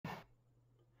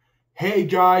Hey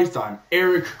guys, I'm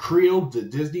Eric Creel, the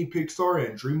Disney, Pixar,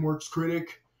 and DreamWorks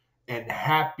critic, and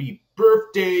happy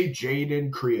birthday,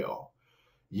 Jayden Creel.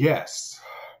 Yes,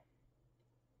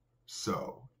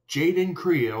 so Jayden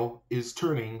Creel is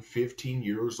turning 15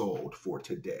 years old for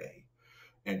today,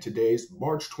 and today's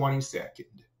March 22nd.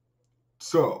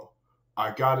 So,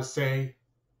 I gotta say,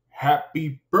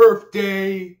 happy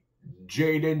birthday,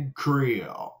 Jayden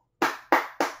Creel.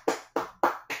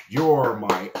 You're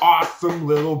my awesome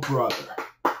little brother.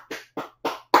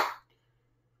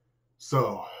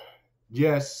 So,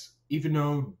 yes, even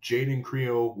though Jayden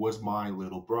Creel was my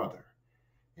little brother,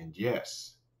 and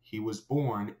yes, he was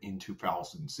born in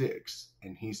 2006,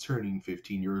 and he's turning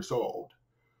 15 years old.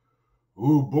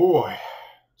 Ooh boy.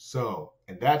 So,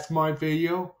 and that's my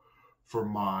video for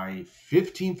my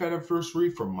 15th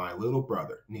anniversary from my little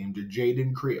brother named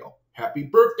Jayden Creel. Happy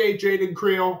birthday, Jayden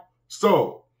Creel.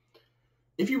 So,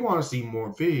 if you want to see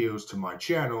more videos to my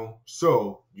channel,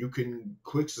 so you can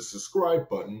click the subscribe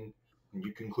button, and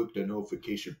you can click the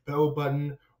notification bell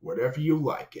button, whatever you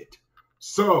like it.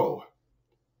 So,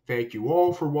 thank you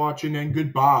all for watching and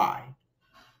goodbye.